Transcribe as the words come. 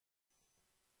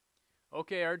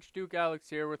Okay, Archduke Alex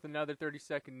here with another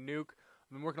 30-second nuke.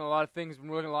 I've been working on a lot of things,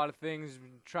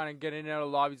 been trying to get in and out of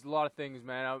lobbies, a lot of things,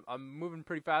 man. I'm moving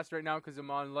pretty fast right now because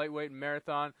I'm on lightweight and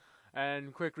marathon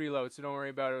and quick reload, so don't worry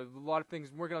about it. A lot of things,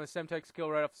 I'm working on the Semtex skill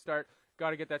right off the start.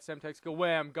 Gotta get that Semtex skill.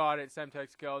 Wham, got it, Semtex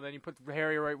skill. And then you put the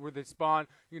Harry right where they spawn.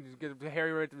 You can just get the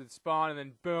Harry right to the spawn, and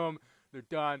then boom, they're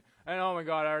done. And oh my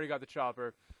god, I already got the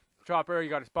chopper. Chopper, you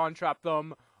gotta spawn trap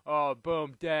them. Oh,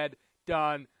 boom, dead,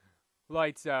 done.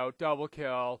 Lights out, double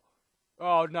kill.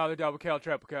 Oh, another double kill,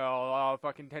 triple kill. Oh,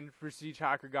 fucking 10 prestige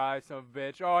hacker guy, son of a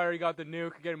bitch. Oh, I already got the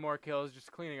nuke, getting more kills, just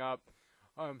cleaning up.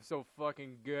 I'm so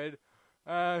fucking good.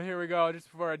 Here we go. Just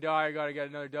before I die, I gotta get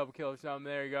another double kill or something.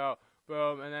 There you go.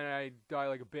 Boom, and then I die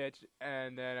like a bitch,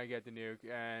 and then I get the nuke,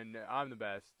 and I'm the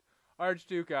best.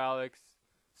 Archduke Alex,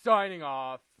 signing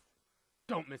off.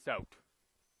 Don't miss out.